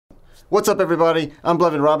What's up everybody? I'm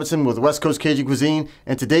Blevin Robinson with West Coast Cajun Cuisine,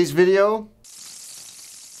 and today's video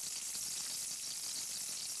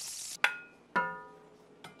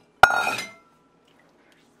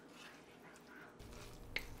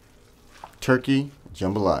Turkey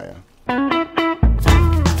Jambalaya.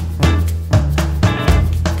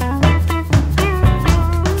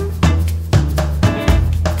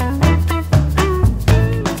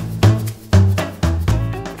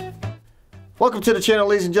 Welcome to the channel,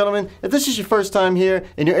 ladies and gentlemen. If this is your first time here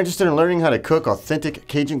and you're interested in learning how to cook authentic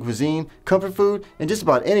Cajun cuisine, comfort food, and just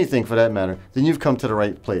about anything for that matter, then you've come to the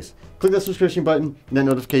right place. Click that subscription button and that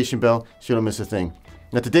notification bell so you don't miss a thing.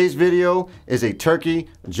 Now today's video is a turkey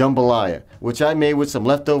jambalaya, which I made with some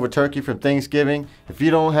leftover turkey from Thanksgiving. If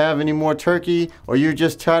you don't have any more turkey or you're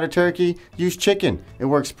just tired of turkey, use chicken. It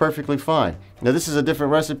works perfectly fine. Now this is a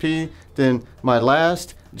different recipe than my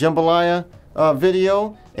last jambalaya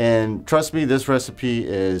video, and trust me, this recipe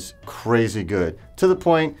is crazy good, to the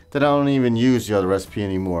point that I don't even use the other recipe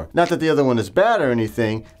anymore. Not that the other one is bad or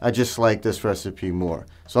anything, I just like this recipe more.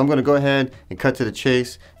 So I'm going to go ahead and cut to the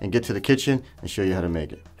chase and get to the kitchen and show you how to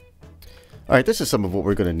make it. Alright, this is some of what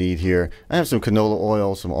we're going to need here. I have some canola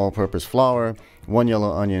oil, some all-purpose flour, 1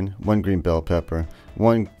 yellow onion, 1 green bell pepper,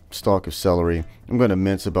 1 stalk of celery. I'm going to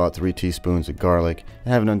mince about 3 teaspoons of garlic. I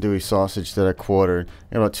have an andouille sausage that I quartered,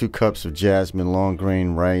 and about 2 cups of jasmine long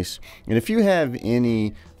grain rice. And if you have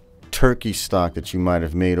any turkey stock that you might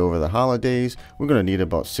have made over the holidays, we're going to need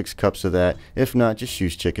about 6 cups of that. If not, just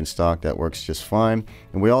use chicken stock. That works just fine.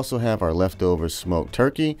 And we also have our leftover smoked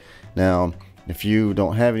turkey. Now, if you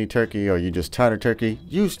don't have any turkey or you're just tired of turkey,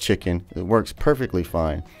 use chicken. It works perfectly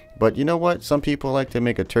fine. But you know what? Some people like to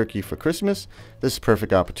make a turkey for Christmas. This is a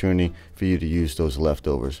perfect opportunity for you to use those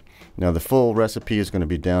leftovers. Now the full recipe is going to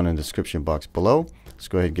be down in the description box below. Let's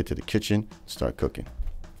go ahead and get to the kitchen and start cooking.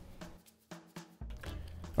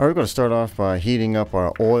 Alright, we're going to start off by heating up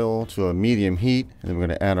our oil to a medium heat, and then we're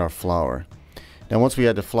going to add our flour. Now once we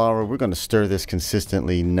add the flour, we're going to stir this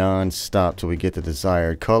consistently non-stop till we get the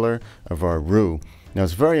desired color of our roux. Now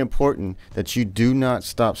it's very important that you do not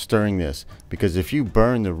stop stirring this, because if you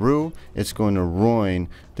burn the roux, it's going to ruin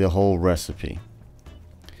the whole recipe.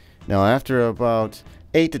 Now after about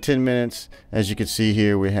 8 to 10 minutes, as you can see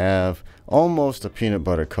here, we have almost a peanut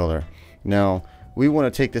butter color. Now we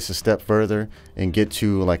want to take this a step further and get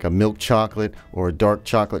to like a milk chocolate or a dark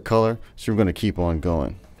chocolate color, so we're going to keep on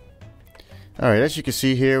going. Alright, as you can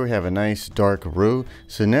see here, we have a nice dark roux.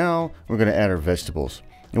 So now we're going to add our vegetables.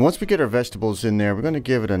 And once we get our vegetables in there, we're going to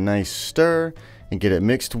give it a nice stir and get it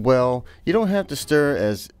mixed well. You don't have to stir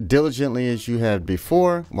as diligently as you had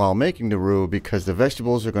before while making the roux, because the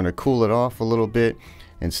vegetables are going to cool it off a little bit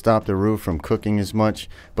and stop the roux from cooking as much.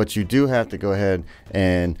 But you do have to go ahead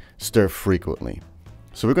and stir frequently.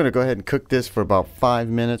 So we're going to go ahead and cook this for about 5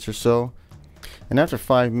 minutes or so. And after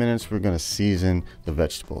 5 minutes, we're going to season the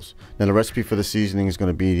vegetables. Now the recipe for the seasoning is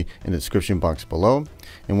going to be in the description box below.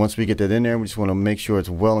 And once we get that in there, we just want to make sure it's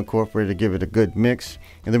well incorporated, give it a good mix.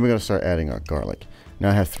 And then we're going to start adding our garlic. Now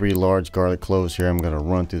I have 3 large garlic cloves here. I'm going to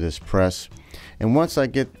run through this press. And once I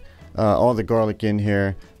get all the garlic in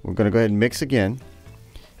here, we're going to go ahead and mix again.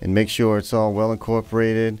 And make sure it's all well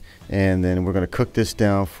incorporated. And then we're going to cook this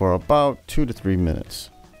down for about 2 to 3 minutes.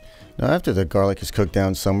 Now after the garlic is cooked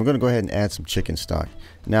down some, we're going to go ahead and add some chicken stock.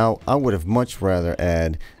 Now I would have much rather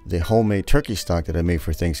add the homemade turkey stock that I made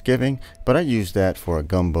for Thanksgiving, but I used that for a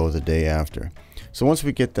gumbo the day after. So once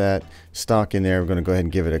we get that stock in there, we're going to go ahead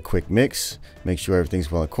and give it a quick mix. Make sure everything's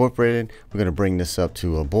well incorporated. We're going to bring this up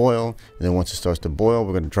to a boil, and then once it starts to boil,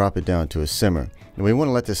 we're going to drop it down to a simmer. And we want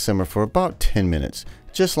to let this simmer for about 10 minutes,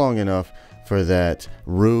 just long enough for that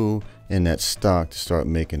roux and that stock to start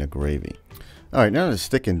making a gravy. Alright, now that it's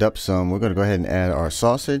thickened up some, we're going to go ahead and add our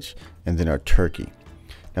sausage and then our turkey.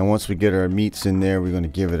 Now once we get our meats in there, we're going to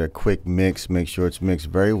give it a quick mix, make sure it's mixed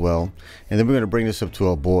very well. And then we're going to bring this up to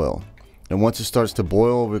a boil. And once it starts to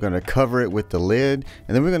boil, we're going to cover it with the lid.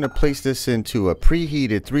 And then we're going to place this into a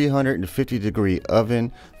preheated 350-degree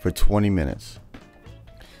oven for 20 minutes.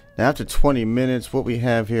 Now after 20 minutes, what we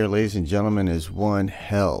have here, ladies and gentlemen, is one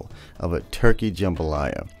hell of a turkey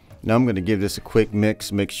jambalaya. Now I'm going to give this a quick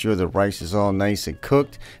mix, make sure the rice is all nice and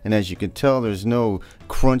cooked. And as you can tell, there's no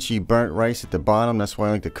crunchy burnt rice at the bottom. That's why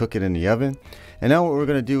I like to cook it in the oven. And now what we're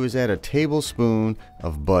going to do is add a tablespoon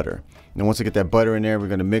of butter. And once I get that butter in there, we're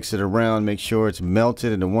going to mix it around, make sure it's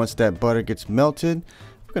melted. And then once that butter gets melted,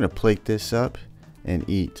 we're going to plate this up and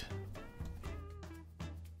eat.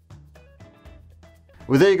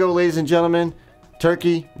 Well, there you go, ladies and gentlemen,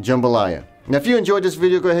 turkey jambalaya. Now if you enjoyed this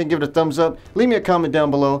video, go ahead and give it a thumbs up. Leave me a comment down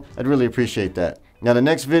below. I'd really appreciate that. Now the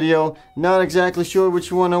next video, not exactly sure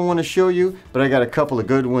which one I want to show you, but I got a couple of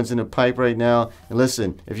good ones in the pipe right now. And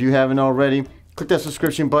listen, if you haven't already, click that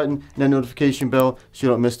subscription button and that notification bell so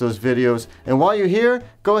you don't miss those videos. And while you're here,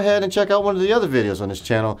 go ahead and check out one of the other videos on this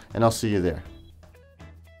channel, and I'll see you there.